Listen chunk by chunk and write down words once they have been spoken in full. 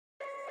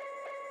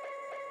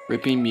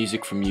Ripping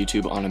music from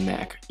YouTube on a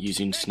Mac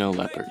using Snow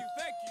Leopard.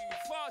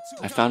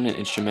 I found an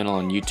instrumental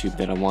on YouTube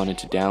that I wanted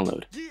to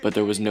download, but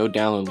there was no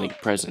download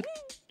link present.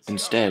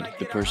 Instead,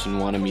 the person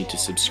wanted me to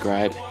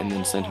subscribe and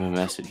then send him a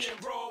message.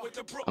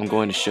 I'm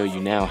going to show you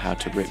now how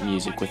to rip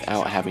music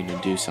without having to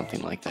do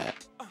something like that.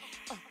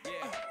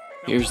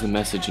 Here's the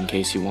message in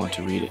case you want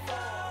to read it.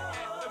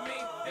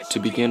 To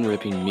begin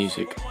ripping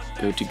music,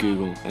 go to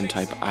Google and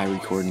type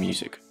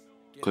iRecordMusic.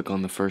 Click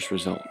on the first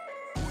result.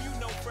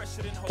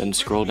 Then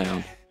scroll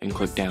down and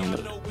click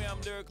download.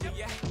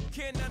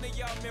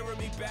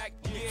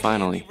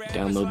 Finally,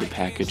 download the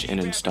package and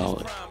install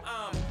it.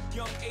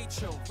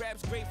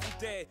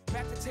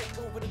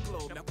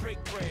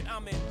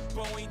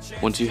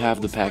 Once you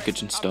have the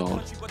package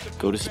installed,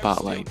 go to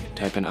Spotlight,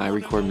 type in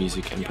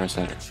iRecordMusic and press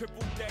enter.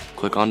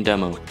 Click on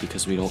demo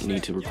because we don't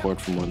need to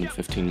record for more than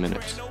 15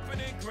 minutes.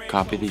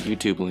 Copy the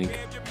YouTube link,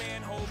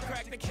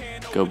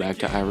 go back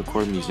to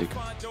iRecordMusic,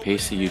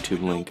 paste the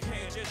YouTube link,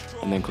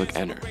 and then click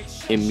enter.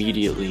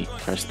 Immediately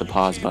press the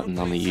pause button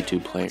on the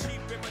YouTube player.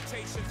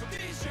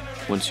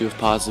 Once you have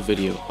paused the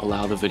video,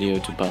 allow the video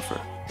to buffer.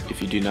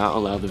 If you do not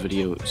allow the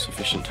video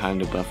sufficient time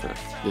to buffer,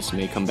 this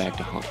may come back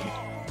to haunt you.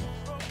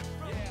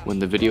 When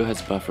the video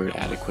has buffered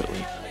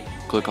adequately,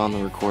 click on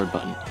the record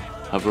button,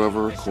 hover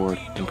over record,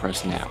 and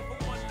press now.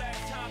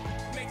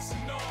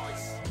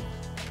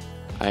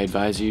 I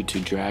advise you to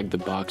drag the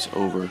box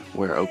over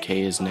where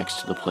OK is next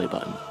to the play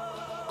button.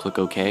 Click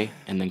OK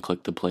and then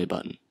click the play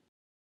button.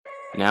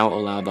 Now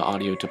allow the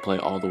audio to play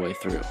all the way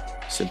through.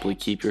 Simply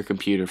keep your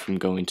computer from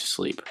going to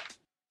sleep.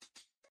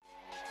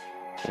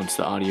 Once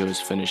the audio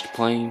is finished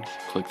playing,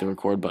 click the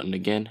record button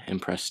again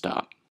and press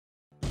stop.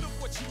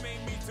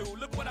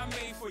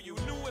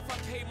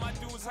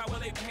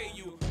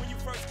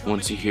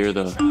 Once you hear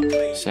the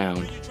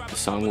sound, the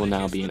song will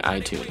now be in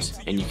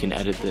iTunes, and you can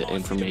edit the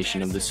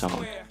information of the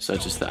song,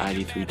 such as the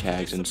ID3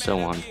 tags and so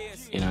on,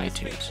 in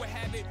iTunes.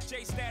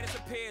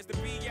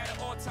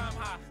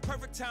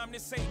 Perfect time to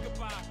say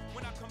goodbye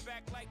when I come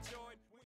back like joy.